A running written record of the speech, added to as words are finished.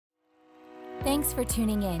Thanks for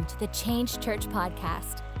tuning in to the Change Church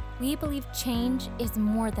podcast. We believe change is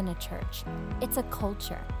more than a church, it's a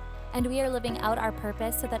culture. And we are living out our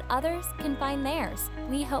purpose so that others can find theirs.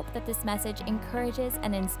 We hope that this message encourages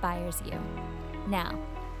and inspires you. Now,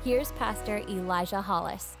 here's Pastor Elijah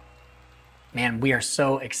Hollis. Man, we are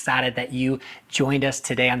so excited that you joined us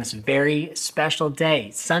today on this very special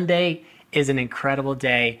day. Sunday is an incredible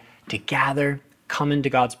day to gather, come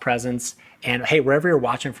into God's presence. And hey, wherever you're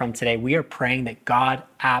watching from today, we are praying that God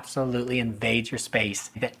absolutely invades your space,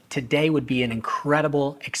 that today would be an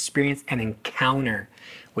incredible experience and encounter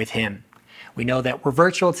with Him. We know that we're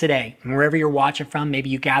virtual today, and wherever you're watching from, maybe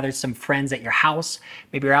you gathered some friends at your house,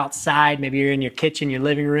 maybe you're outside, maybe you're in your kitchen, your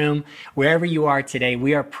living room, wherever you are today,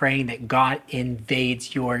 we are praying that God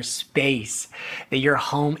invades your space, that your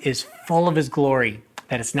home is full of His glory,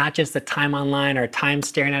 that it's not just a time online or a time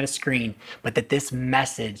staring at a screen, but that this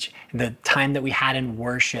message, the time that we had in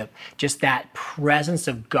worship, just that presence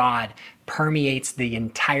of God permeates the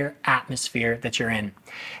entire atmosphere that you're in.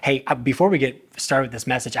 Hey, before we get started with this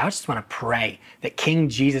message, I just want to pray that King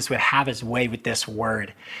Jesus would have His way with this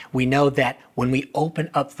word. We know that when we open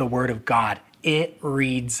up the Word of God, it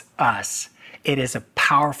reads us. It is a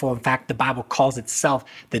powerful, in fact, the Bible calls itself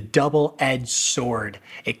the double-edged sword.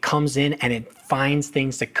 It comes in and it finds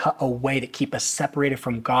things to cut away that keep us separated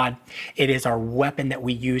from God. It is our weapon that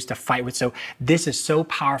we use to fight with. So this is so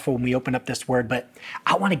powerful when we open up this word, but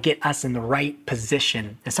I want to get us in the right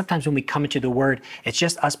position. And sometimes when we come into the word, it's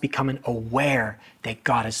just us becoming aware that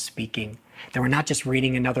God is speaking, that we're not just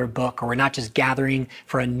reading another book or we're not just gathering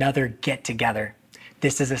for another get-together.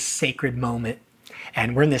 This is a sacred moment.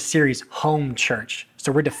 And we're in this series, Home Church.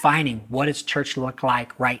 So we're defining what does church look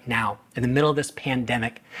like right now in the middle of this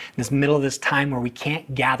pandemic, in this middle of this time where we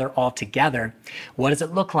can't gather all together. What does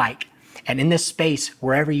it look like? And in this space,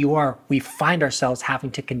 wherever you are, we find ourselves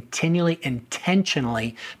having to continually,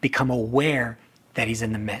 intentionally become aware that He's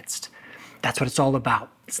in the midst. That's what it's all about.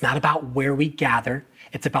 It's not about where we gather.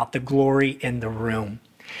 It's about the glory in the room.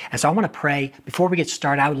 And so I want to pray. Before we get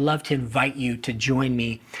started, I would love to invite you to join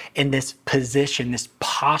me in this position, this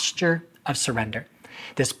posture of surrender,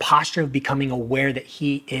 this posture of becoming aware that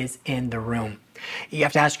He is in the room. You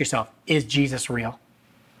have to ask yourself, is Jesus real?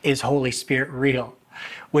 Is Holy Spirit real?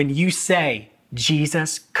 When you say,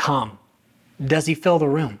 Jesus, come, does He fill the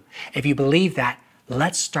room? If you believe that,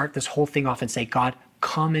 let's start this whole thing off and say, God,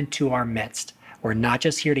 come into our midst. We're not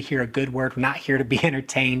just here to hear a good word. We're not here to be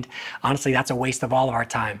entertained. Honestly, that's a waste of all of our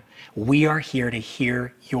time. We are here to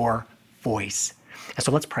hear your voice. And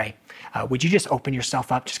so let's pray. Would you just open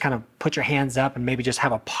yourself up? Just kind of put your hands up and maybe just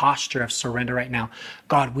have a posture of surrender right now.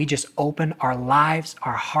 God, we just open our lives,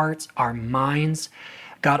 our hearts, our minds.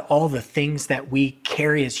 God, all the things that we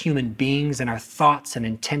carry as human beings and our thoughts and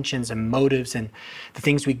intentions and motives and the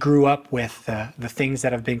things we grew up with, the things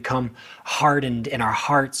that have become hardened in our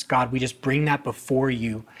hearts, God, we just bring that before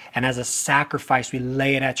you. And as a sacrifice, we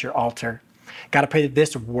lay it at your altar. God, I pray that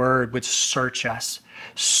this word would search us.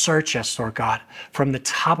 Search us, Lord God, from the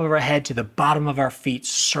top of our head to the bottom of our feet.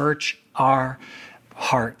 Search our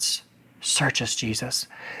hearts. Search us, Jesus.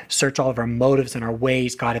 Search all of our motives and our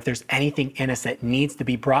ways, God. If there's anything in us that needs to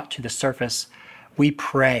be brought to the surface, we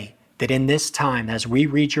pray that in this time, as we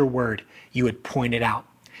read your word, you would point it out.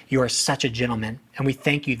 You are such a gentleman, and we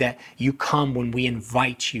thank you that you come when we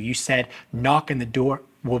invite you. You said, knock and the door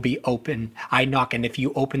will be open. I knock, and if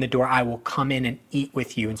you open the door, I will come in and eat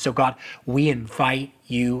with you. And so, God, we invite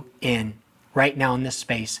you in. Right now in this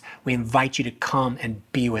space, we invite you to come and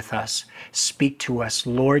be with us. Speak to us.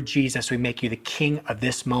 Lord Jesus, we make you the King of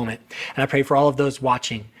this moment. And I pray for all of those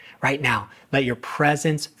watching right now, let your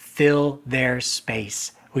presence fill their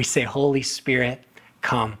space. We say, Holy Spirit,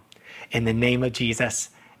 come. In the name of Jesus,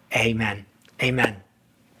 amen. Amen.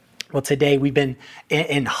 Well, today we've been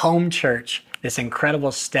in Home Church, this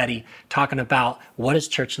incredible study talking about what does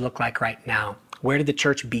church look like right now? Where did the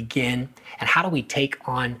church begin? And how do we take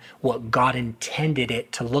on what God intended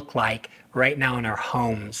it to look like right now in our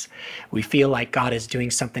homes? We feel like God is doing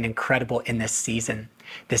something incredible in this season.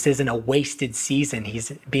 This isn't a wasted season.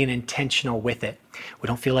 He's being intentional with it. We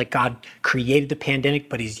don't feel like God created the pandemic,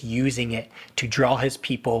 but He's using it to draw His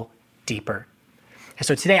people deeper. And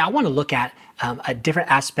so today I want to look at a different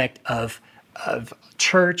aspect of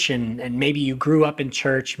church, and maybe you grew up in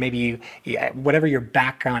church, maybe whatever your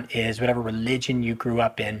background is, whatever religion you grew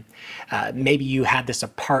up in, maybe you had this a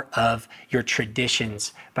part of your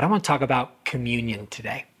traditions. But I want to talk about communion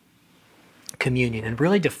today. Communion, and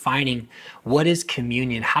really defining what is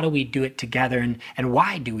communion, how do we do it together, and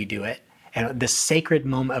why do we do it? and this sacred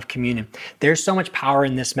moment of communion. There's so much power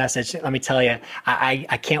in this message. Let me tell you,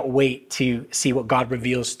 I can't wait to see what God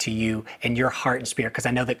reveals to you in your heart and spirit, because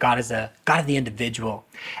I know that God is a God of the individual.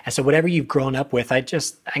 And so whatever you've grown up with, I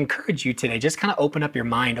encourage you today, just kind of open up your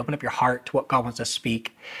mind, open up your heart to what God wants to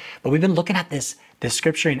speak. But we've been looking at this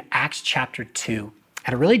scripture in Acts chapter 2,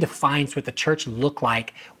 and it really defines what the church looked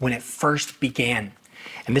like when it first began.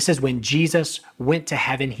 And this is when Jesus went to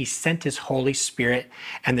heaven, he sent his Holy Spirit,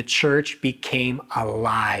 and the church became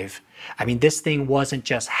alive. I mean, this thing wasn't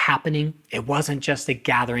just happening. It wasn't just a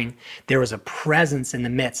gathering. There was a presence in the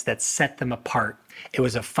midst that set them apart. It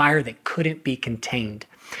was a fire that couldn't be contained.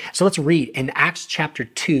 So let's read. In Acts chapter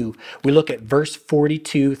 2, we look at verse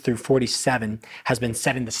 42 through 47 has been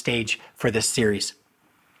setting the stage for this series.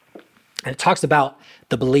 And it talks about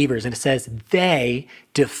the believers, and it says, they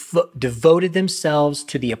devoted themselves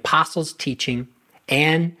to the apostles' teaching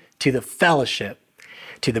and to the fellowship,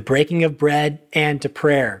 to the breaking of bread and to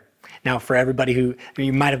prayer. Now, for everybody who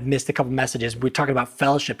you might have missed a couple messages, we're talking about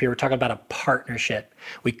fellowship here. We're talking about a partnership.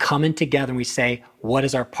 We come in together and we say, what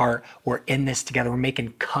is our part? We're in this together. We're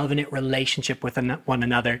making covenant relationship with one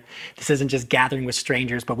another. This isn't just gathering with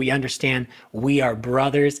strangers, but we understand we are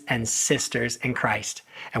brothers and sisters in Christ.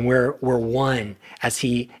 And we're one as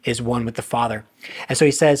he is one with the Father. And so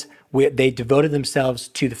he says they devoted themselves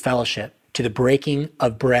to the fellowship, to the breaking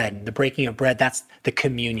of bread. The breaking of bread, that's the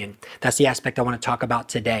communion. That's the aspect I want to talk about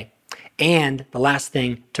today. And the last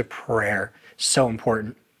thing, to prayer. So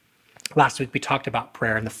important. Last week we talked about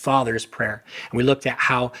prayer and the Father's prayer. And we looked at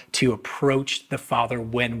how to approach the Father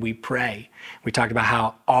when we pray. We talked about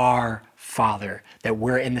how our Father, that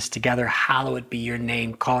we're in this together, hallowed be your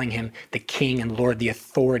name, calling him the King and Lord, the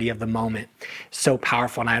authority of the moment. So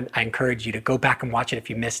powerful. And I encourage you to go back and watch it if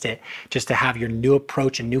you missed it, just to have your new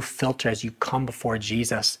approach and new filter as you come before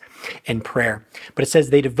Jesus in prayer. But it says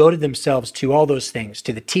they devoted themselves to all those things,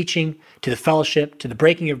 to the teaching, to the fellowship, to the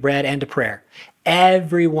breaking of bread, and to prayer.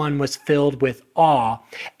 Everyone was filled with awe,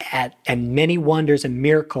 and many wonders and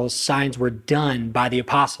miracles, signs were done by the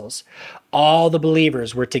apostles. All the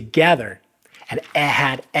believers were together and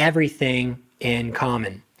had everything in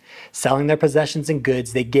common. Selling their possessions and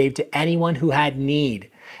goods, they gave to anyone who had need.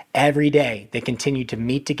 Every day, they continued to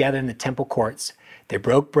meet together in the temple courts. They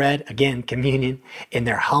broke bread, again, communion, in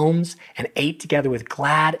their homes and ate together with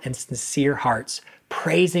glad and sincere hearts,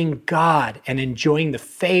 praising God and enjoying the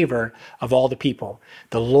favor of all the people.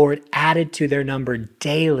 The Lord added to their number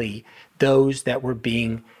daily those that were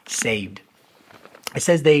being saved. It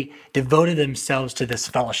says they devoted themselves to this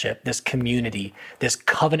fellowship, this community, this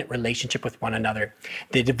covenant relationship with one another.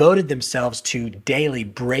 They devoted themselves to daily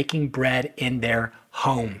breaking bread in their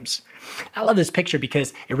homes. I love this picture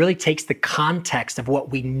because it really takes the context of what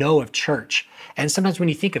we know of church. And sometimes when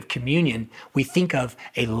you think of communion, we think of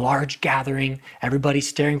a large gathering, everybody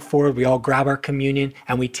staring forward, we all grab our communion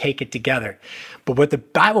and we take it together. But what the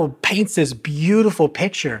Bible paints this beautiful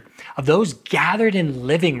picture of those gathered in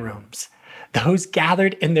living rooms, those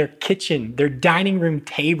gathered in their kitchen, their dining room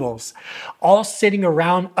tables, all sitting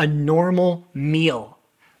around a normal meal,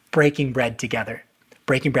 breaking bread together,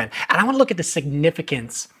 breaking bread. And I want to look at the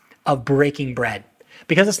significance of breaking bread,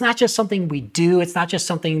 because it's not just something we do. It's not just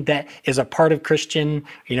something that is a part of Christian,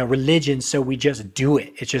 religion. So we just do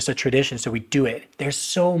it. It's just a tradition. So we do it. There's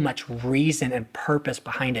so much reason and purpose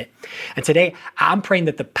behind it. And today I'm praying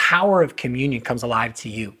that the power of communion comes alive to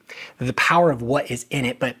you, the power of what is in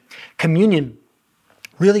it. But communion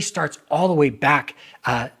really starts all the way back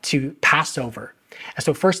to Passover. And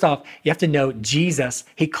so first off, you have to know Jesus,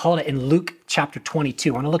 he called it in Luke chapter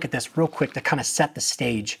 22. I want to look at this real quick to kind of set the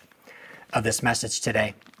stage of this message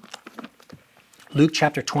today. Luke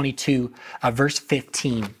chapter 22, verse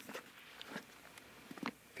 15.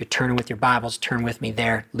 If you're turning with your Bibles, turn with me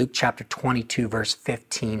there. Luke chapter 22, verse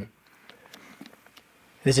 15.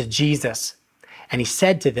 This is Jesus. And he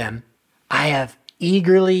said to them, I have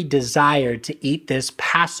eagerly desired to eat this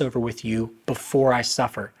Passover with you before I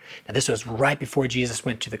suffer. Now, this was right before Jesus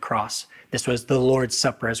went to the cross. This was the Lord's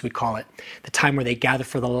Supper, as we call it, the time where they gathered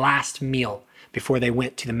for the last meal before they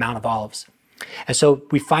went to the Mount of Olives. And so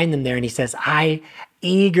we find them there, and he says, I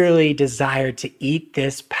eagerly desired to eat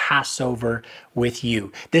this Passover with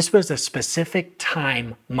you. This was a specific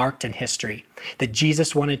time marked in history that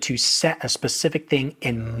Jesus wanted to set a specific thing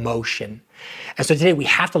in motion. And so today we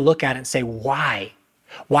have to look at it and say, why?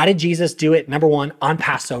 Why did Jesus do it, number one, on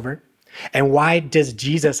Passover? And why does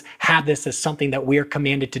Jesus have this as something that we are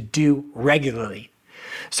commanded to do regularly?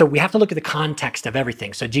 So we have to look at the context of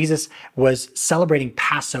everything. So Jesus was celebrating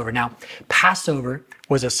Passover. Now, Passover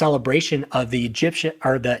was a celebration of the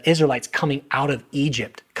Israelites coming out of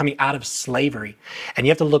Egypt, coming out of slavery. And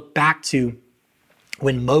you have to look back to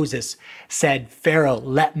when Moses said, Pharaoh,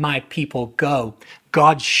 let my people go.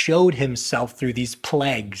 God showed himself through these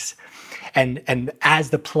plagues. And as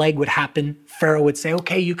the plague would happen, Pharaoh would say,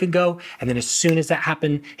 okay, you can go. And then as soon as that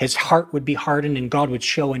happened, his heart would be hardened and God would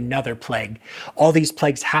show another plague. All these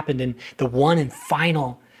plagues happened, and the one and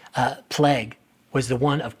final plague was the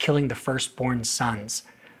one of killing the firstborn sons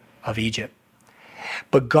of Egypt.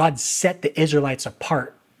 But God set the Israelites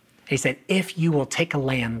apart. He said, if you will take a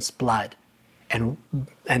lamb's blood and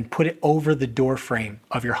put it over the doorframe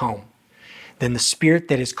of your home, then the spirit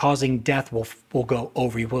that is causing death will go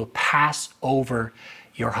over you, will pass over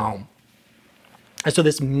your home. And so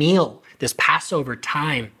this meal, this Passover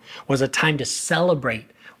time, was a time to celebrate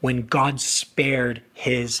when God spared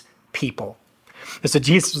his people. And so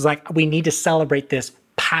Jesus was like, we need to celebrate this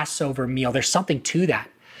Passover meal. There's something to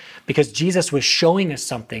that, because Jesus was showing us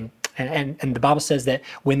something. And the Bible says that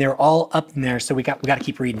when they're all up in there, so we got to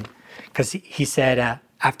keep reading, because he said,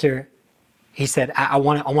 I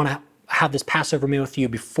want to have this Passover meal with you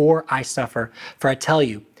before I suffer. For I tell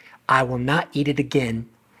you, I will not eat it again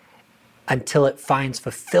until it finds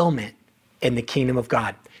fulfillment in the kingdom of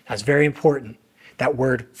God. That's very important, that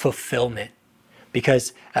word fulfillment,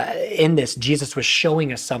 because in this, Jesus was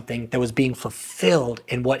showing us something that was being fulfilled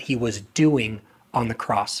in what he was doing on the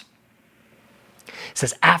cross. It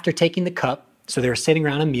says, after taking the cup, so they were sitting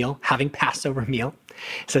around a meal, having Passover meal.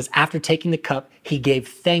 It says, after taking the cup, he gave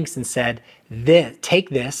thanks and said, take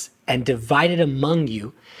this and divide it among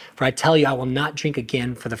you. For I tell you, I will not drink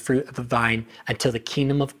again for the fruit of the vine until the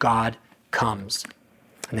kingdom of God comes.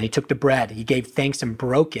 And then he took the bread, he gave thanks and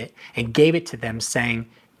broke it and gave it to them, saying,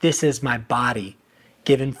 this is my body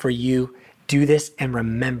given for you. Do this in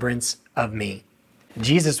remembrance of me.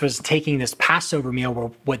 Jesus was taking this Passover meal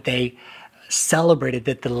where what they celebrated,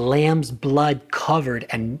 that the lamb's blood covered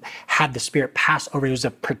and had the Spirit pass over. It was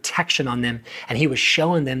a protection on them. And he was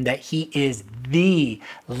showing them that he is the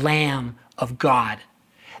Lamb of God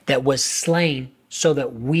that was slain so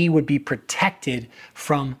that we would be protected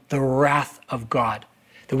from the wrath of God,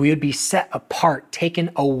 that we would be set apart, taken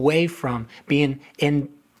away from being in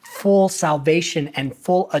full salvation and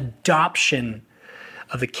full adoption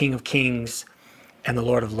of the King of Kings and the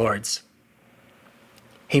Lord of Lords.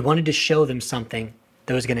 He wanted to show them something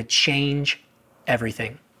that was going to change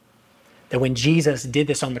everything. That when Jesus did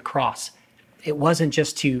this on the cross, it wasn't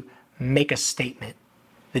just to make a statement,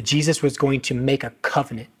 that Jesus was going to make a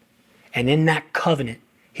covenant. And in that covenant,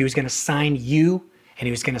 he was going to sign you and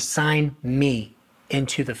he was going to sign me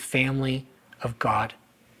into the family of God.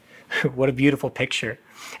 What a beautiful picture.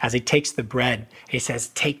 As he takes the bread, he says,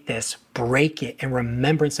 take this, break it in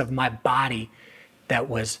remembrance of my body that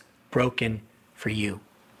was broken for you.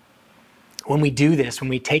 When we do this, when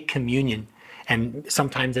we take communion, and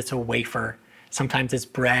sometimes it's a wafer, sometimes it's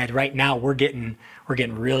bread. Right now, we're getting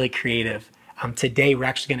really creative. Today, we're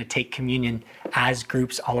actually going to take communion as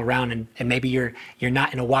groups all around, and maybe you're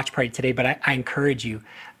not in a watch party today, but I encourage you,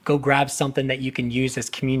 go grab something that you can use as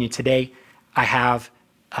communion. Today, I have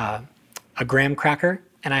a graham cracker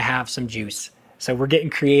and I have some juice. So we're getting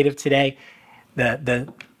creative today. The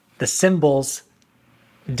symbols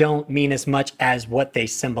don't mean as much as what they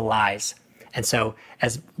symbolize. And so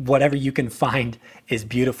as whatever you can find is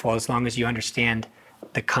beautiful, as long as you understand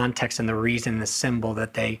the context and the reason, the symbol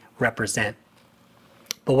that they represent.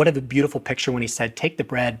 But what a beautiful picture when he said, take the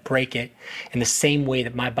bread, break it in the same way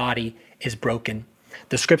that my body is broken.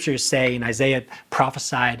 The scriptures say, and Isaiah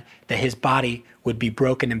prophesied that his body would be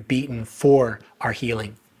broken and beaten for our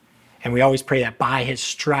healing. And we always pray that by his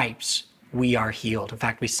stripes we are healed. In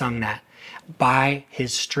fact, we sung that. By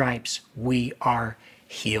his stripes we are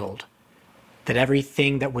healed. That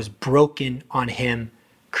everything that was broken on him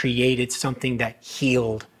created something that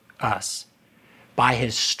healed us. By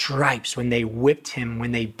his stripes, when they whipped him,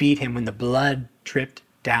 when they beat him, when the blood dripped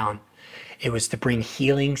down, it was to bring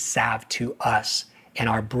healing salve to us and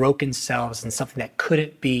our broken selves, and something that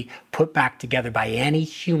couldn't be put back together by any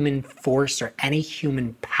human force or any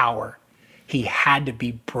human power. He had to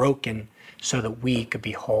be broken so that we could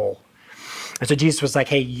be whole. And so Jesus was like,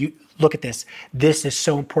 hey, you look at this. This is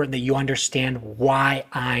so important that you understand why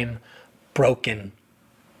I'm broken.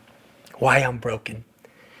 Why I'm broken.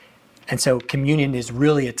 And so communion is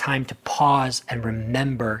really a time to pause and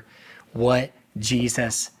remember what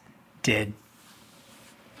Jesus did.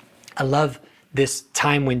 I love this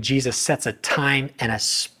time when Jesus sets a time and a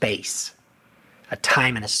space. a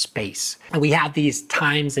time and a space. And we have these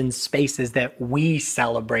times and spaces that we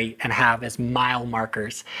celebrate and have as mile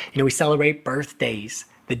markers. We celebrate birthdays,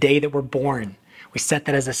 the day that we're born. We set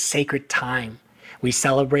that as a sacred time. We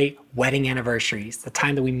celebrate wedding anniversaries, the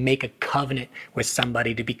time that we make a covenant with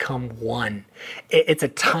somebody to become one. It's a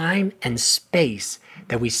time and space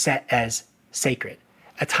that we set as sacred,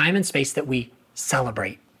 a time and space that we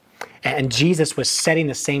celebrate. And Jesus was setting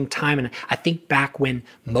the same time. And I think back when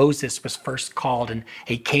Moses was first called and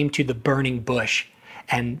he came to the burning bush,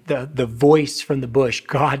 and the voice from the bush,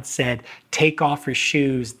 God said, "Take off your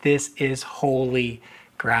shoes. This is holy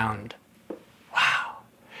ground." Wow.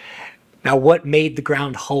 Now, what made the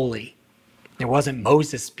ground holy? It wasn't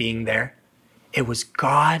Moses being there. It was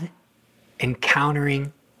God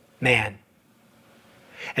encountering man.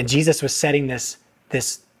 And Jesus was setting this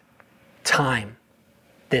time,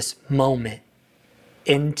 this moment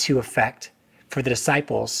into effect for the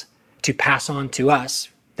disciples to pass on to us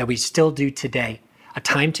that we still do today, a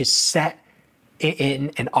time to set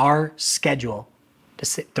in our schedule,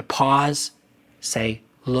 to pause, say,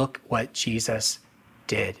 look what Jesus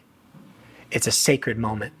did. It's a sacred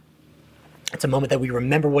moment. It's a moment that we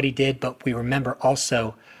remember what he did, but we remember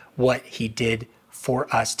also what he did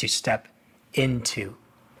for us to step into.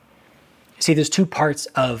 See, there's two parts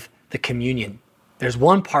of the communion. There's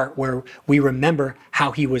one part where we remember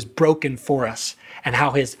how he was broken for us and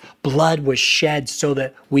how his blood was shed so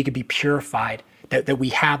that we could be purified, that we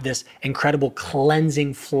have this incredible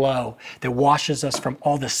cleansing flow that washes us from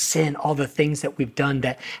all the sin, all the things that we've done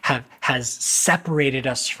that has separated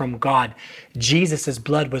us from God. Jesus's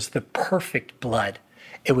blood was the perfect blood.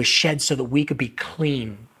 It was shed so that we could be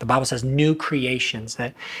clean. The Bible says new creations,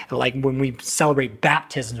 that like when we celebrate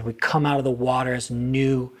baptisms, we come out of the water as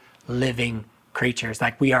new living creatures,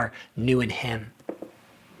 like we are new in him.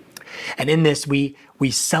 And in this, we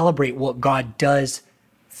celebrate what God does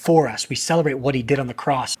for us. We celebrate what he did on the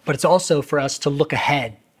cross, but it's also for us to look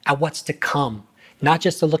ahead at what's to come, not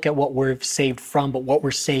just to look at what we're saved from, but what we're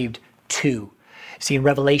saved to. See, in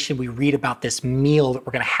Revelation, we read about this meal that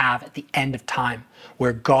we're going to have at the end of time,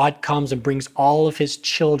 where God comes and brings all of his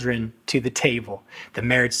children to the table, the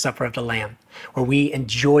marriage supper of the Lamb, where we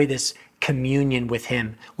enjoy this communion with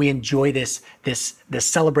him. We enjoy this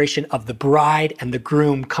celebration of the bride and the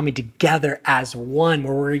groom coming together as one,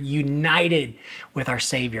 where we're united with our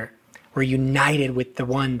Savior. We're united with the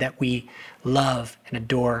one that we love and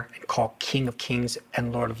adore and call King of Kings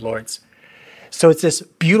and Lord of Lords. So it's this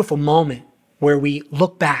beautiful moment where we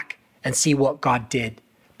look back and see what God did,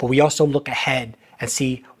 but we also look ahead and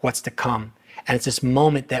see what's to come. And it's this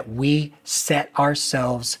moment that we set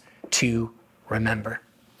ourselves to remember.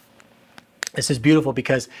 This is beautiful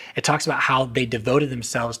because it talks about how they devoted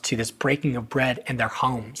themselves to this breaking of bread in their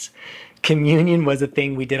homes. Communion was a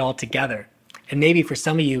thing we did all together. And maybe for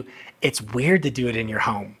some of you, it's weird to do it in your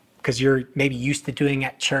home because you're maybe used to doing it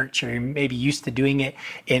at church, or you're maybe used to doing it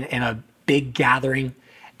in a big gathering.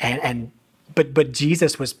 But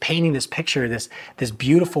Jesus was painting this picture, this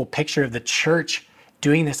beautiful picture of the church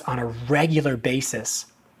doing this on a regular basis.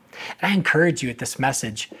 And I encourage you at this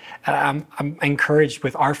message, I'm encouraged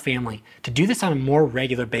with our family to do this on a more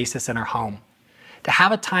regular basis in our home. To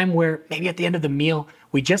have a time where maybe at the end of the meal,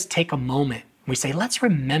 we just take a moment. We say, let's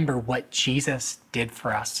remember what Jesus did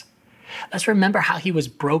for us. Let's remember how he was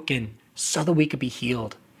broken so that we could be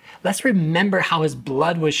healed. Let's remember how his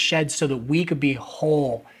blood was shed so that we could be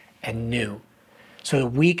whole and new, so that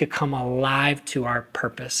we could come alive to our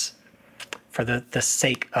purpose for the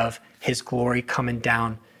sake of his glory coming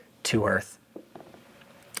down to earth.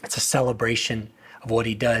 It's a celebration of what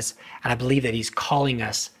he does. And I believe that he's calling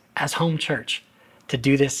us as home church to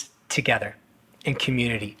do this together in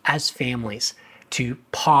community, as families, to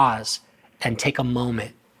pause and take a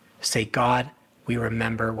moment, say, God, we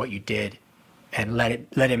remember what you did, and let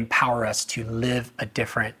it empower us to live a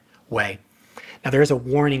different way. Now, there is a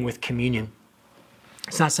warning with communion.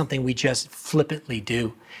 It's not something we just flippantly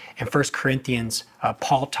do. In 1 Corinthians,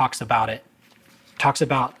 Paul talks about it. Talks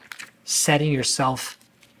about setting yourself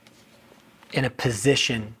in a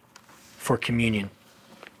position for communion.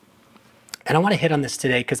 And I want to hit on this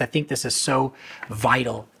today because I think this is so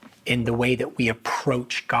vital in the way that we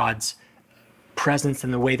approach God's presence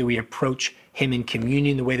and the way that we approach him in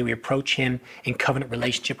communion, the way that we approach him in covenant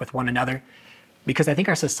relationship with one another. Because I think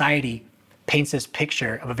our society paints this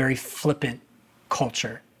picture of a very flippant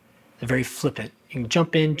culture, very flippant. You can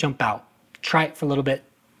jump in, jump out, try it for a little bit,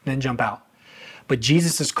 then jump out. But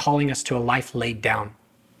Jesus is calling us to a life laid down,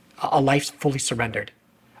 a life fully surrendered,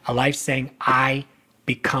 a life saying, I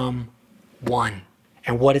become one.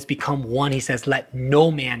 And what has become one, he says, let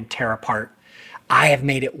no man tear apart. I have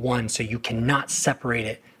made it one, so you cannot separate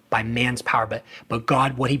it by man's power, but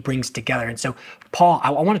God, what he brings together. And so, Paul, I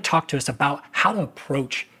want to talk to us about how to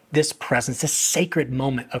approach this presence, this sacred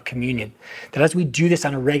moment of communion, that as we do this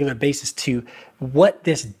on a regular basis, to what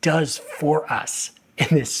this does for us in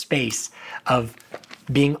this space of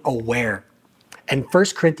being aware. And 1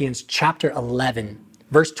 Corinthians chapter 11,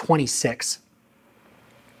 verse 26,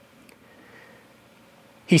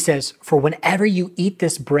 he says, "For whenever you eat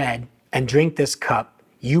this bread and drink this cup,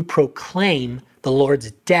 you proclaim the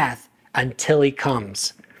Lord's death until he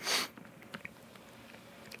comes."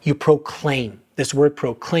 You proclaim. This word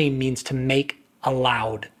proclaim means to make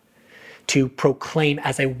aloud, to proclaim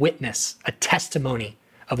as a witness, a testimony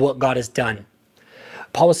of what God has done.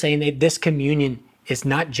 Paul was saying that this communion is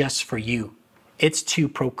not just for you. It's to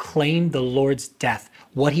proclaim the Lord's death,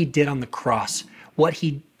 what he did on the cross, what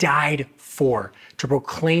he died for, to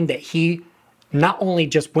proclaim that he not only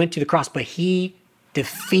just went to the cross, but he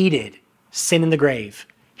defeated sin in the grave.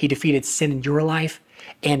 He defeated sin in your life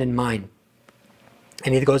and in mine.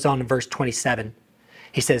 And he goes on in verse 27.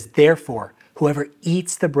 He says, "Therefore, whoever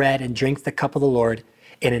eats the bread and drinks the cup of the Lord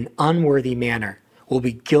in an unworthy manner will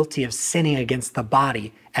be guilty of sinning against the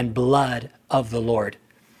body and blood of the Lord.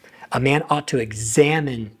 A man ought to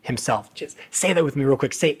examine himself." Just say that with me real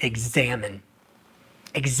quick. Say examine.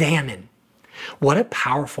 Examine. What a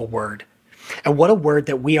powerful word. And what a word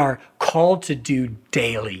that we are called to do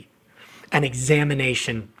daily. An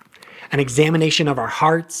examination of our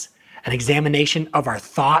hearts, an examination of our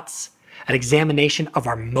thoughts, an examination of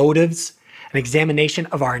our motives, an examination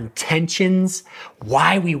of our intentions,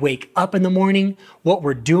 why we wake up in the morning, what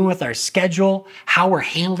we're doing with our schedule, how we're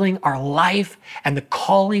handling our life and the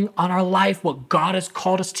calling on our life, what God has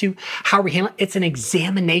called us to, how we're handling. It's an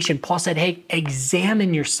examination. Paul said, hey,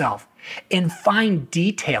 examine yourself in fine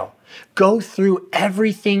detail. Go through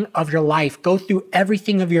everything of your life. Go through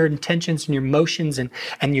everything of your intentions and your emotions and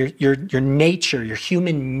your nature, your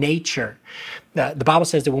human nature. The Bible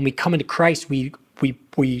says that when we come into Christ, we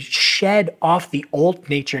shed off the old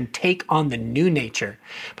nature and take on the new nature.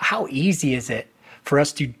 But how easy is it for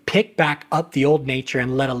us to pick back up the old nature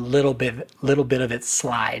and let a little bit of it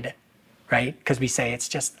slide, right? Because we say it's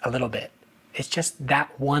just a little bit. It's just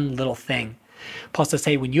that one little thing. Paul says,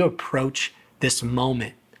 hey, when you approach this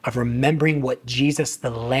moment of remembering what Jesus, the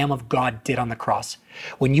Lamb of God, did on the cross,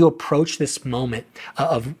 when you approach this moment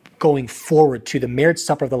of going forward to the marriage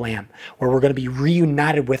supper of the Lamb, where we're going to be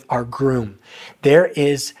reunited with our groom, there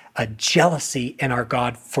is a jealousy in our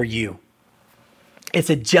God for you. It's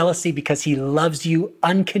a jealousy because he loves you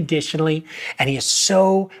unconditionally, and he is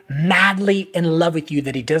so madly in love with you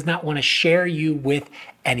that he does not want to share you with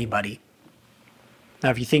anybody.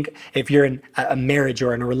 Now, if you're in a marriage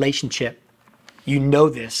or in a relationship, you know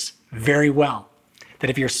this very well, that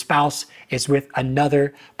if your spouse is with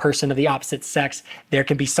another person of the opposite sex, there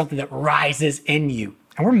can be something that rises in you.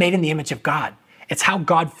 And we're made in the image of God. It's how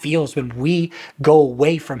God feels when we go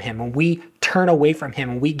away from him, when we turn away from him,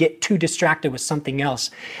 and we get too distracted with something else,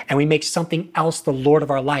 and we make something else the Lord of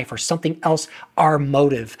our life, or something else our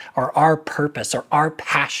motive, or our purpose, or our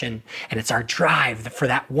passion, and it's our drive for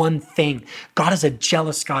that one thing. God is a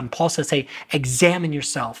jealous God, and Paul says, hey, examine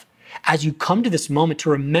yourself as you come to this moment to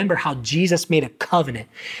remember how Jesus made a covenant.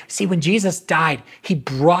 See, when Jesus died, he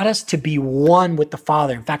brought us to be one with the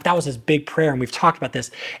Father. In fact, that was his big prayer, and we've talked about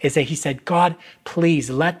this, is that he said, God, please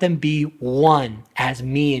let them be one as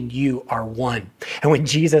me and you are one. And when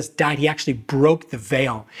Jesus died, he actually broke the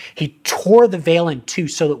veil. He tore the veil in two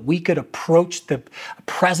so that we could approach the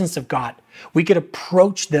presence of God. We could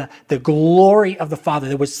approach the glory of the Father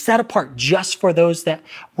that was set apart just for those that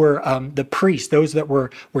were the priests, those that were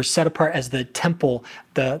set apart as the temple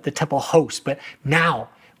host. But now,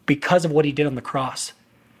 because of what he did on the cross,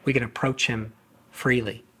 we can approach him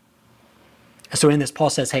freely. So in this, Paul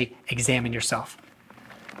says, hey, examine yourself.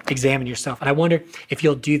 Examine yourself. And I wonder if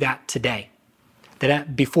you'll do that today.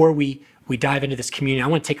 That before we dive into this communion, I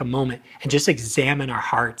want to take a moment and just examine our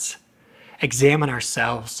hearts, examine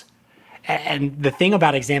ourselves. And the thing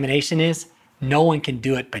about examination is no one can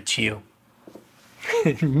do it but you.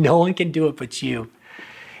 No one can do it but you.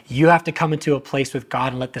 You have to come into a place with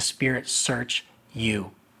God and let the Spirit search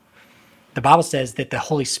you. The Bible says that the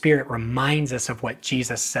Holy Spirit reminds us of what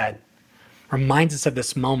Jesus said, reminds us of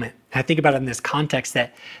this moment. And I think about it in this context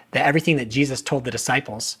that everything that Jesus told the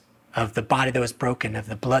disciples, of the body that was broken, of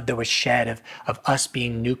the blood that was shed, of us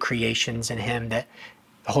being new creations in him, that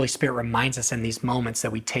the Holy Spirit reminds us in these moments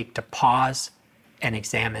that we take to pause and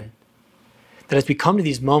examine. That as we come to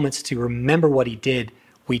these moments to remember what he did,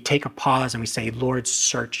 we take a pause and we say, Lord,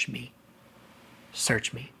 search me.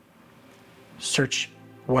 Search me. Search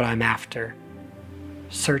what I'm after.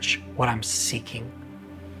 Search what I'm seeking.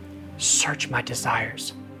 Search my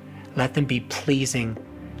desires. Let them be pleasing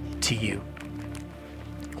to you.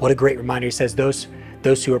 What a great reminder. He says, those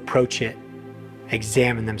who approach it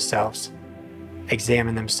examine themselves.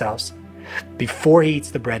 Examine themselves before he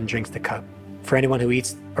eats the bread and drinks the cup. For anyone who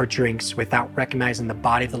eats or drinks without recognizing the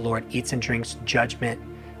body of the Lord eats and drinks judgment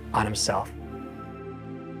on himself.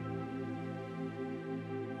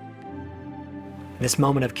 This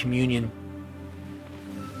moment of communion,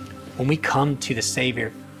 when we come to the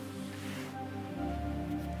Savior,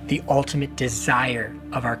 the ultimate desire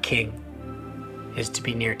of our King is to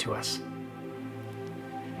be near to us.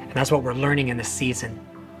 And that's what we're learning in this season.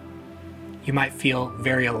 You might feel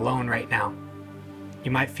very alone right now.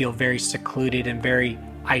 You might feel very secluded and very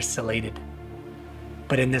isolated.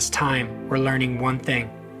 But in this time, we're learning one thing.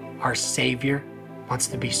 Our Savior wants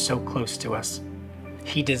to be so close to us.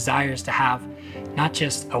 He desires to have not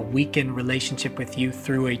just a weekend relationship with you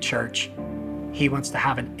through a church. He wants to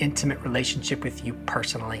have an intimate relationship with you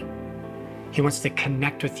personally. He wants to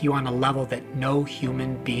connect with you on a level that no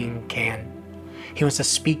human being can. He wants to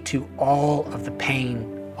speak to all of the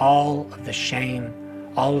pain, all of the shame,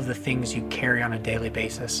 all of the things you carry on a daily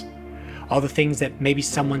basis. All the things that maybe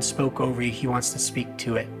someone spoke over you, he wants to speak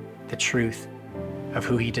to it, the truth of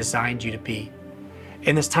who he designed you to be.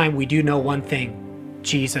 In this time, we do know one thing.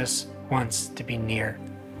 Jesus wants to be near.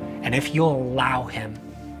 And if you'll allow him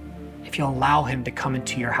to come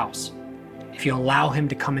into your house, if you allow him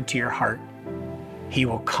to come into your heart, he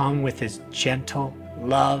will come with his gentle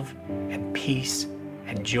love and peace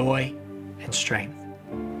and joy and strength.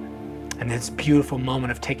 And this beautiful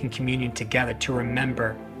moment of taking communion together to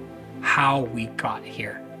remember how we got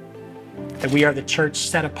here. That we are the church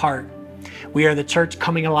set apart. We are the church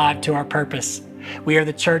coming alive to our purpose. We are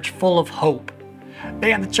the church full of hope.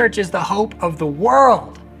 Man, the church is the hope of the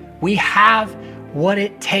world. We have what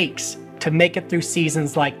it takes to make it through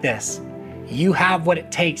seasons like this. You have what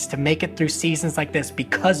it takes to make it through seasons like this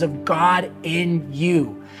because of God in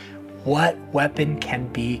you. What weapon can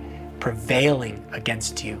be prevailing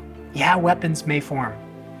against you? Yeah, weapons may form.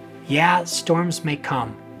 Yeah, storms may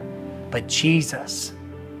come. But Jesus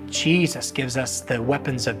gives us the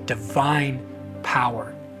weapons of divine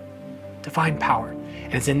power. Divine power.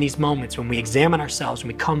 And it's in these moments when we examine ourselves,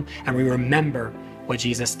 when we come and we remember what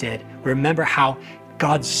Jesus did. We remember how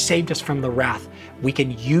God saved us from the wrath. We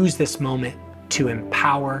can use this moment to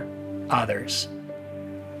empower others.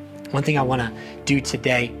 One thing I want to do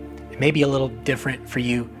today, it may be a little different for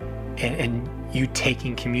you and you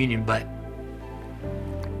taking communion, but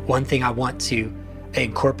one thing I want to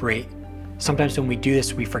incorporate, sometimes when we do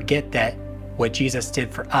this, we forget that what Jesus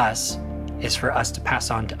did for us is for us to pass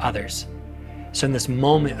on to others. So in this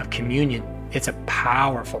moment of communion, it's a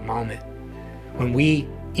powerful moment. When we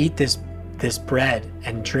eat this bread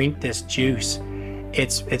and drink this juice,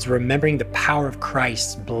 it's remembering the power of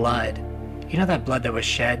Christ's blood. You know, that blood that was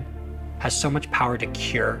shed has so much power to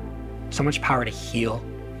cure, so much power to heal.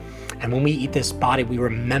 And when we eat this body, we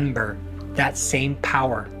remember that same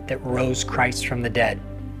power that rose Christ from the dead.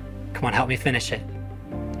 Come on, help me finish it.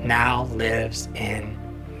 Now lives in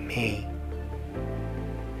me.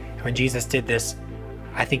 And when Jesus did this,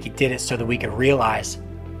 I think he did it so that we could realize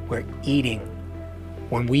we're eating.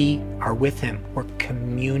 When we are with him, we're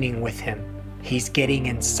communing with him. He's getting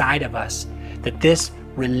inside of us. That this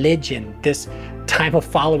religion, this time of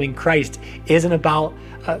following Christ, isn't about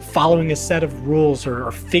following a set of rules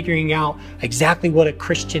or figuring out exactly what a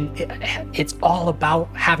Christian is. It's all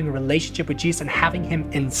about having a relationship with Jesus and having him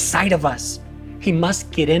inside of us. He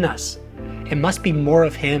must get in us. It must be more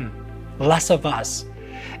of him, less of us.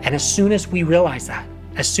 And as soon as we realize that,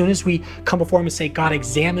 as soon as we come before him and say, God,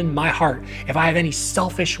 examine my heart. If I have any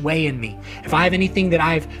selfish way in me, if I have anything that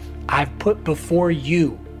I've put before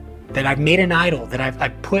you, that I've made an idol, that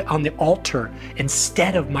I've put on the altar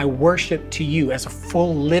instead of my worship to you as a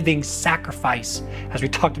full living sacrifice, as we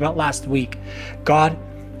talked about last week, God,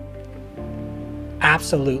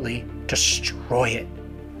 absolutely destroy it.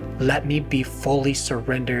 Let me be fully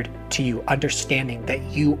surrendered to you, understanding that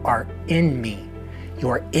you are in me. You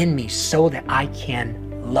are in me so that I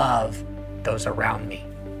can love those around me.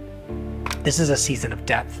 This is a season of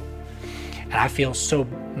depth. And I feel so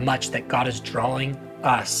much that God is drawing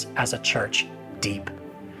us as a church deep.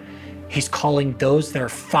 He's calling those that are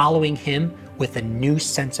following him with a new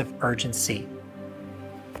sense of urgency.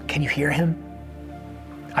 Can you hear him?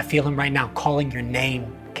 I feel him right now calling your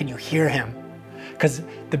name. Can you hear him? Because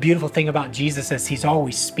the beautiful thing about Jesus is he's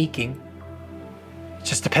always speaking. It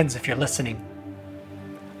just depends if you're listening.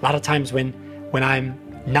 A lot of times when I'm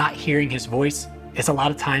not hearing his voice, it's a lot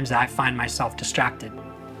of times that I find myself distracted.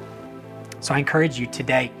 So I encourage you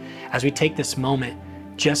today, as we take this moment,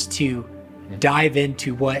 just to dive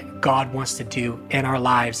into what God wants to do in our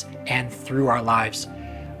lives and through our lives.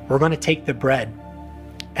 We're going to take the bread,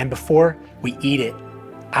 and before we eat it,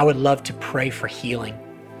 I would love to pray for healing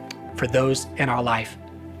for those in our life,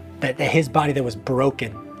 that his body that was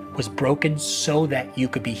broken so that you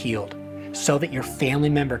could be healed, so that your family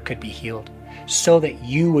member could be healed, so that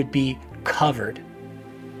you would be covered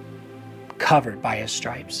by his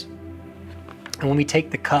stripes. And when we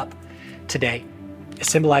take the cup today, it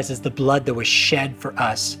symbolizes the blood that was shed for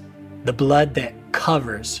us, the blood that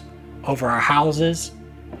covers over our houses,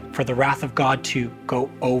 for the wrath of God to go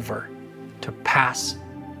over, to pass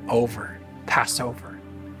over.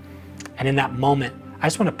 And in that moment, I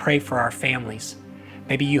just want to pray for our families.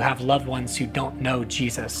 Maybe you have loved ones who don't know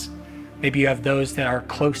Jesus. Maybe you have those that are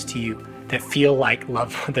close to you that feel like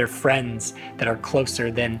their friends that are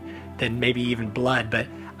closer than maybe even blood. But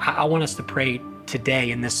I want us to pray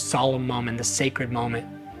today in this solemn moment, this sacred moment.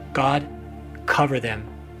 God, cover them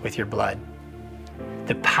with your blood.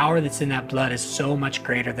 The power that's in that blood is so much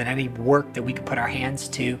greater than any work that we could put our hands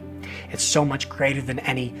to. It's so much greater than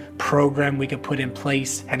any program we could put in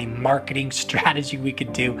place, any marketing strategy we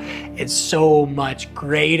could do. It's so much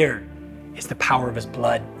greater is the power of his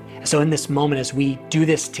blood. So in this moment, as we do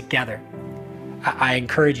this together, I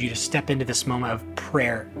encourage you to step into this moment of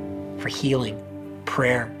prayer for healing,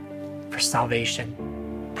 prayer for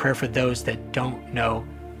salvation, prayer for those that don't know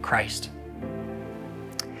Christ.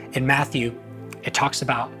 In Matthew, it talks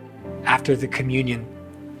about after the communion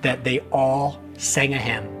that they all sang a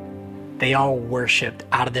hymn. They all worshiped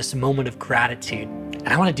out of this moment of gratitude. And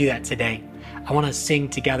I want to do that today. I want to sing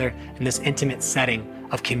together in this intimate setting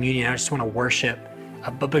of communion. I just want to worship.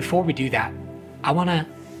 But before we do that, I want to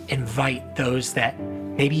invite those that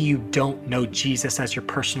maybe you don't know Jesus as your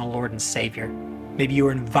personal Lord and Savior. Maybe you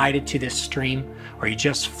were invited to this stream, or you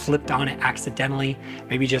just flipped on it accidentally.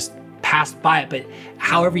 Maybe just passed by it. But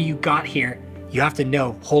however you got here, you have to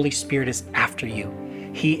know Holy Spirit is after you.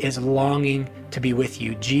 He is longing to be with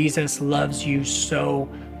you. Jesus loves you so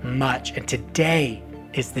much. And today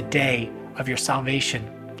is the day of your salvation.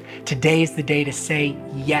 Today is the day to say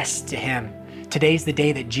yes to him. Today is the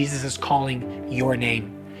day that Jesus is calling your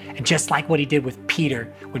name. And just like what he did with Peter,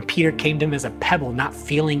 when Peter came to him as a pebble, not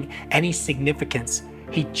feeling any significance,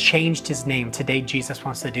 he changed his name. Today, Jesus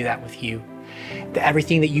wants to do that with you.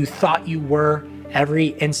 Everything that you thought you were, every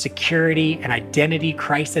insecurity and identity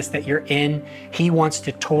crisis that you're in, he wants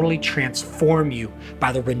to totally transform you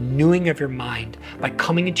by the renewing of your mind, by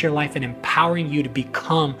coming into your life and empowering you to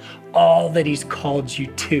become all that he's called you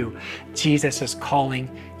to. Jesus is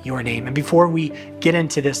calling your name. And before we get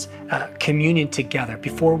into this communion together,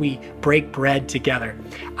 before we break bread together,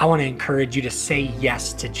 I want to encourage you to say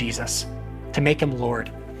yes to Jesus, to make him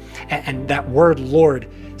Lord. And that word Lord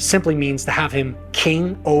simply means to have him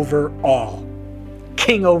king over all.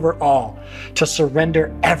 King over all, to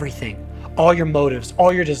surrender everything, all your motives,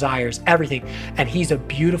 all your desires, everything. And he's a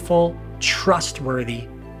beautiful, trustworthy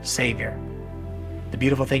Savior. The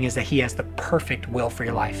beautiful thing is that he has the perfect will for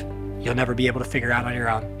your life. You'll never be able to figure out on your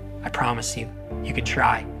own. I promise you. You can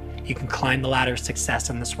try. You can climb the ladder of success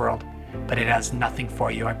in this world, but it has nothing for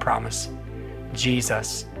you, I promise.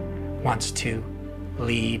 Jesus wants to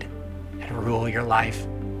lead and rule your life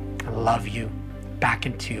and love you back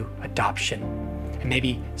into adoption. And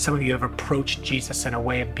maybe some of you have approached Jesus in a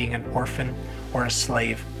way of being an orphan or a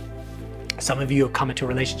slave. Some of you have come into a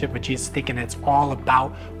relationship with Jesus thinking it's all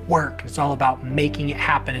about work. It's all about making it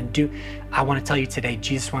happen and do. I want to tell you today,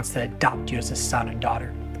 Jesus wants to adopt you as a son and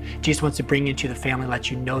daughter. Jesus wants to bring you into the family,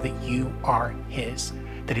 let you know that you are his,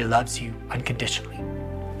 that he loves you unconditionally.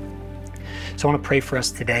 So I want to pray for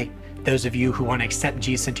us today. Those of you who want to accept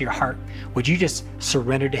Jesus into your heart, would you just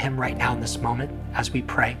surrender to him right now in this moment as we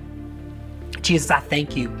pray? Jesus, I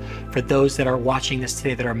thank you for those that are watching this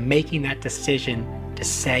today that are making that decision to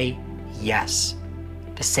say yes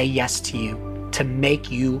to you, to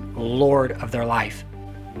make you Lord of their life.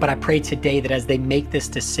 But I pray today that as they make this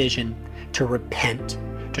decision to repent,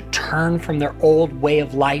 to turn from their old way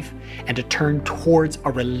of life and to turn towards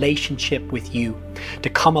a relationship with you, to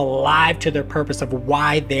come alive to their purpose of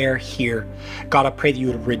why they're here. God, I pray that you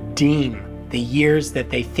would redeem the years that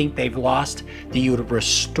they think they've lost, that you would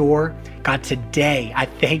restore. God, today I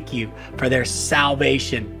thank you for their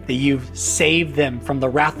salvation, that you've saved them from the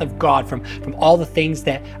wrath of God, from all the things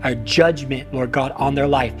that are judgment, Lord God, on their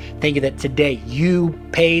life. Thank you that today you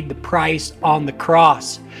paid the price on the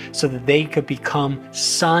cross so that they could become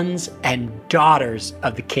sons and daughters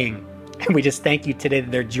of the King. And we just thank you today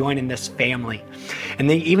that they're joining this family. And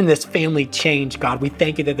then even this family change, God, we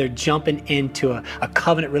thank you that they're jumping into a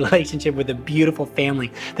covenant relationship with a beautiful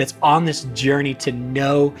family that's on this journey to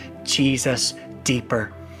know Jesus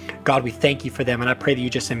deeper. God, we thank you for them. And I pray that you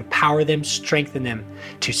just empower them, strengthen them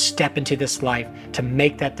to step into this life, to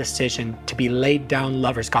make that decision, to be laid down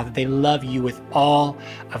lovers, God, that they love you with all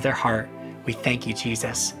of their heart. We thank you,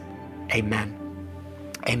 Jesus. Amen.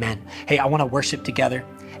 Amen. Hey, I want to worship together.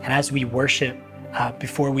 And as we worship,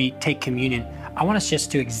 before we take communion, I want us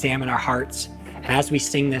just to examine our hearts. And as we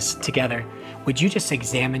sing this together, would you just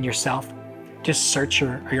examine yourself? Just search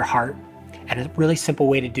your heart. And a really simple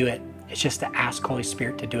way to do it is just to ask Holy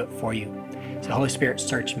Spirit to do it for you. So Holy Spirit,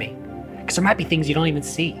 search me. Because there might be things you don't even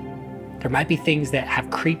see. There might be things that have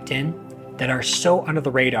creeped in that are so under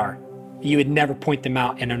the radar, you would never point them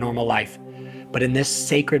out in a normal life. But in this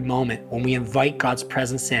sacred moment, when we invite God's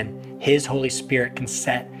presence in, His Holy Spirit can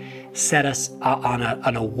set us on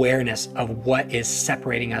an awareness of what is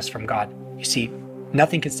separating us from God. You see,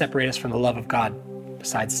 nothing can separate us from the love of God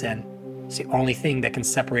besides sin. It's the only thing that can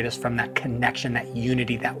separate us from that connection, that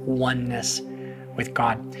unity, that oneness with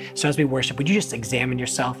God. So as we worship, would you just examine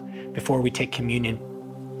yourself before we take communion?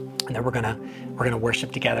 And then we're gonna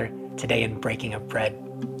worship together today in breaking of bread.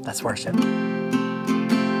 Let's worship.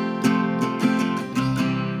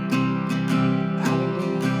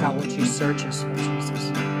 Hallelujah. God, won't you search us, Lord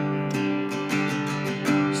Jesus?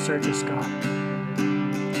 Search us, God.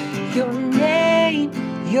 Your name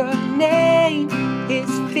is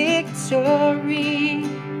victory.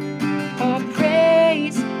 All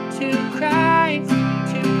praise to Christ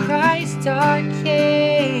our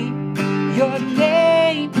King. Your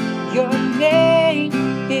name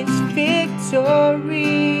is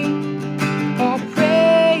victory. All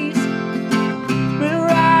praise will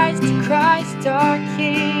rise to Christ our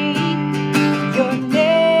King. Your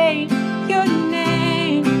name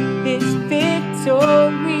is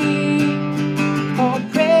victory. All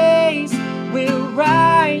praise will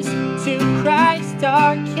rise to Christ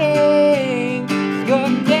our King. Your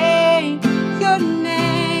name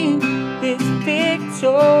is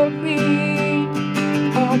victory.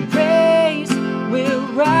 All praise will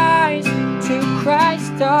rise to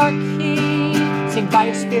Christ our King. Sing, by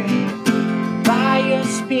your Spirit. By your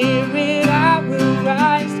Spirit I will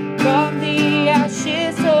rise from the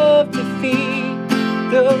ashes of defeat.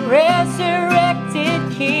 The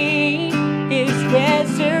resurrected King is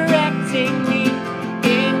resurrecting me.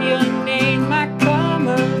 In your name I come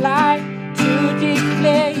alive to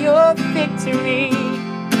declare your victory.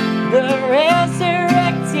 The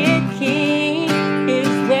resurrected King is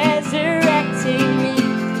resurrecting me.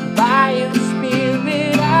 By your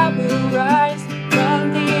Spirit I will rise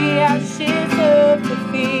from the ashes of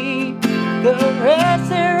defeat. The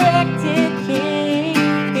resurrected King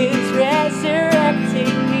is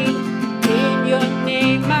resurrecting me. In your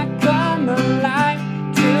name I come alive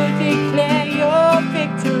to declare your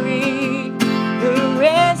victory. The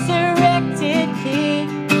resurrected King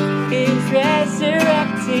is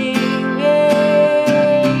resurrecting me.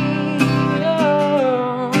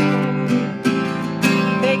 Oh,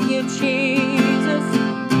 thank you, Jesus.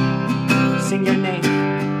 Sing your name.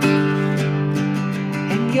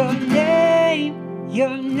 And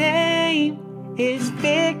your name is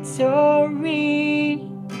victory.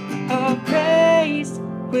 All praise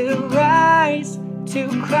will rise to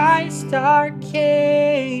Christ our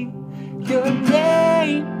King. Your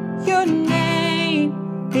name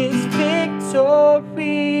is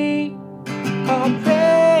victory. All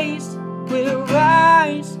praise will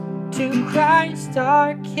rise to Christ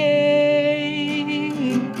our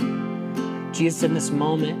King. Jesus, in this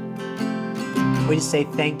moment, we just say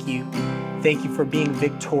thank you. Thank you for being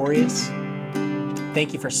victorious.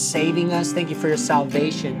 Thank you for saving us. Thank you for your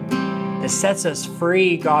salvation that sets us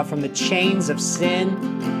free, God, from the chains of sin,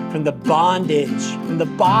 from the bondage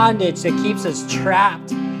that keeps us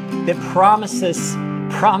trapped, that promises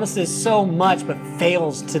so much but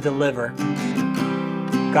fails to deliver.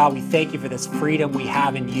 God, we thank you for this freedom we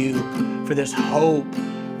have in you, for this hope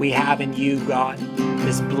we have in you, God,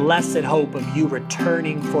 this blessed hope of you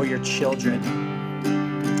returning for your children.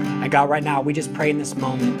 And God, right now, we just pray in this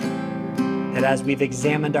moment that as we've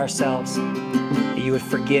examined ourselves, that you would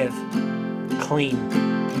forgive, clean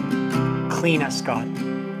us, God.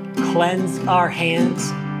 Cleanse our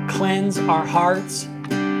hands, cleanse our hearts,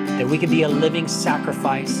 that we can be a living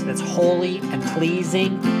sacrifice that's holy and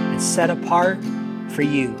pleasing and set apart for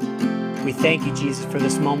you. We thank you, Jesus, for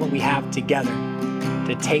this moment we have together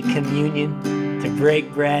to take communion, to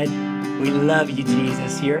break bread. We love you,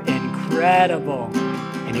 Jesus. You're incredible.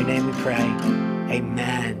 In your name we pray.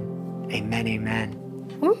 Amen. Amen. Amen.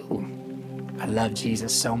 Woo. I love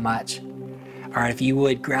Jesus so much. All right, if you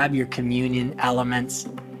would grab your communion elements,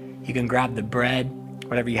 you can grab the bread,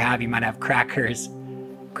 whatever you have. You might have crackers,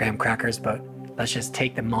 graham crackers, but let's just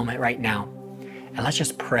take the moment right now and let's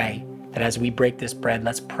just pray that as we break this bread,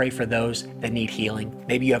 let's pray for those that need healing.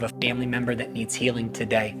 Maybe you have a family member that needs healing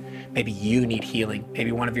today. Maybe you need healing.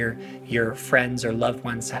 Maybe one of your friends or loved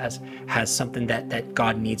ones has something that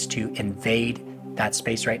God needs to invade that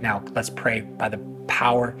space right now. Let's pray by the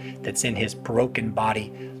power that's in his broken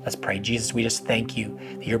body. Let's pray. Jesus, we just thank you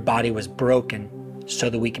that your body was broken so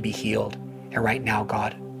that we could be healed. And right now,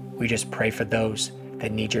 God, we just pray for those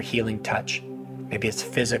that need your healing touch. Maybe it's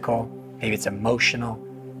physical, maybe it's emotional,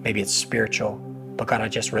 maybe it's spiritual. But God, I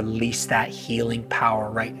just release that healing power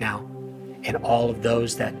right now. And all of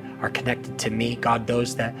those that are connected to me, God,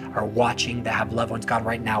 those that are watching, that have loved ones, God,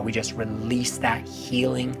 right now, we just release that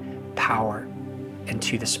healing power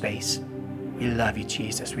into the space. We love you,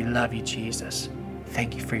 Jesus. We love you, Jesus.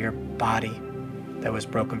 Thank you for your body that was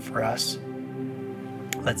broken for us.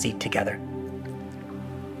 Let's eat together.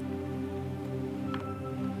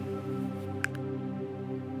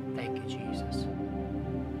 Thank you, Jesus.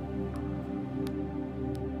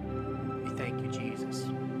 We thank you, Jesus.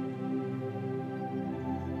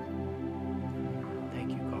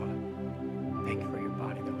 Thank you, God. Thank you for your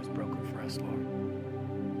body that was broken for us, Lord.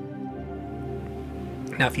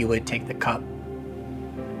 Now, if you would take the cup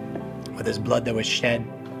with his blood that was shed,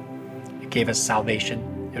 it gave us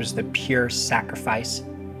salvation. It was the pure sacrifice,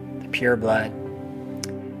 the pure blood.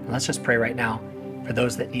 And let's just pray right now for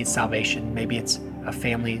those that need salvation. Maybe it's a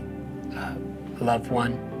family, loved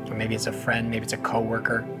one, or maybe it's a friend, maybe it's a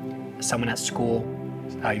coworker, someone at school,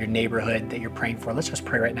 your neighborhood that you're praying for. Let's just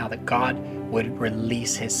pray right now that God would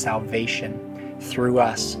release his salvation through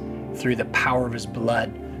us, through the power of his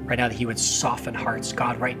blood. Right now, that he would soften hearts.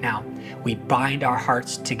 God, right now, we bind our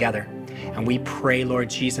hearts together and we pray, Lord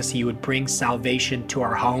Jesus, you would bring salvation to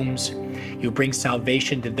our homes. You would bring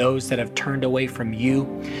salvation to those that have turned away from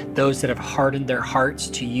you, those that have hardened their hearts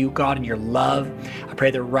to you, God, and your love. I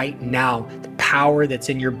pray that right now, the power that's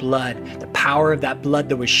in your blood, the power of that blood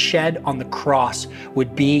that was shed on the cross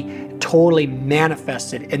would be totally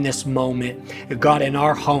manifested in this moment. God, in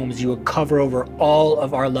our homes, you will cover over all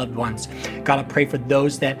of our loved ones. God, I pray for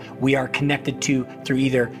those that we are connected to through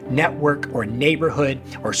either network or neighborhood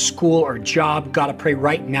or school or job. God, I pray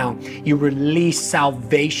right now you release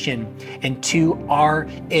salvation into our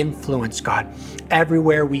influence, God.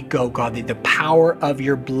 Everywhere we go, God, that the power of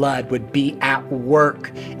your blood would be at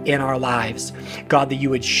work in our lives. God, that you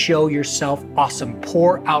would show yourself awesome.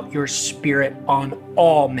 Pour out your spirit on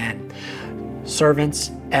all men,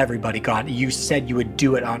 servants, everybody, God. You said you would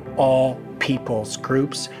do it on all peoples,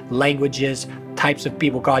 groups, languages, types of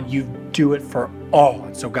people. God, you do it for all.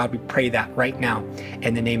 And so, God, we pray that right now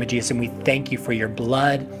in the name of Jesus. And we thank you for your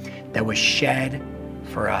blood that was shed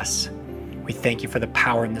for us. We thank you for the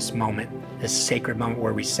power in this moment, this sacred moment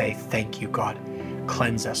where we say, thank you, God.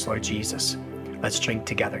 Cleanse us, Lord Jesus. Let's drink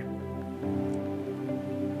together.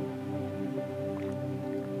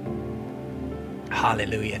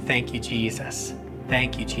 Hallelujah. Thank you, Jesus.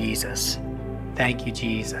 Thank you, Jesus. Thank you,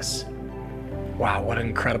 Jesus. Wow, what an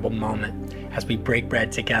incredible moment as we break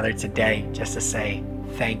bread together today, just to say,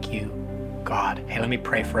 thank you, God. Hey, let me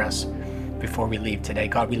pray for us before we leave today.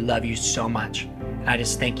 God, we love you so much. And I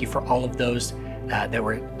just thank you for all of those that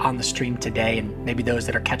were on the stream today, and maybe those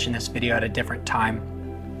that are catching this video at a different time.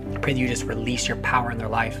 I pray that you just release your power in their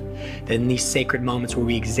life. That in these sacred moments where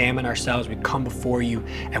we examine ourselves, we come before you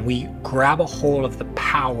and we grab a hold of the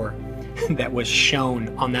power that was shown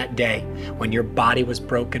on that day when your body was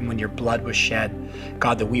broken, when your blood was shed.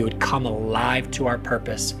 God, that we would come alive to our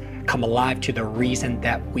purpose, come alive to the reason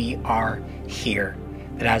that we are here.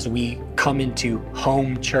 That as we come into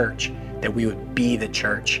home church, that we would be the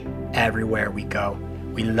church everywhere we go.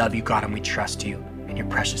 We love you, God, and we trust you. In your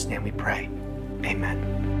precious name we pray. Amen.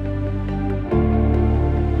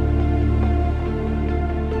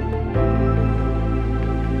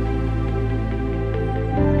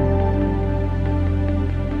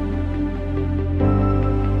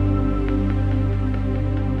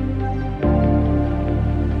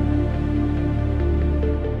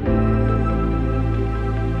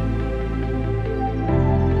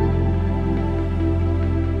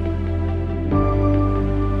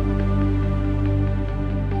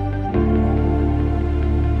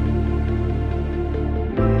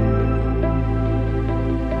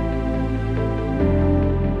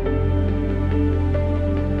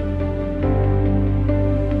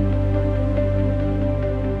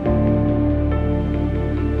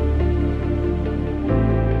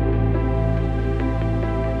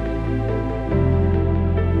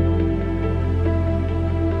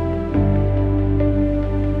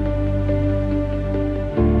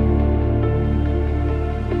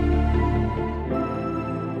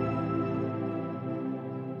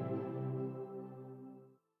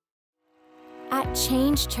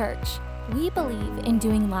 Change Church. We believe in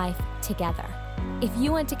doing life together. If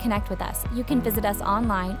you want to connect with us, you can visit us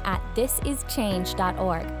online at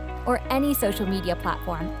thisischange.org or any social media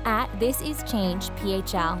platform at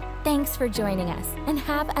thisischangephl. Thanks for joining us and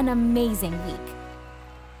have an amazing week.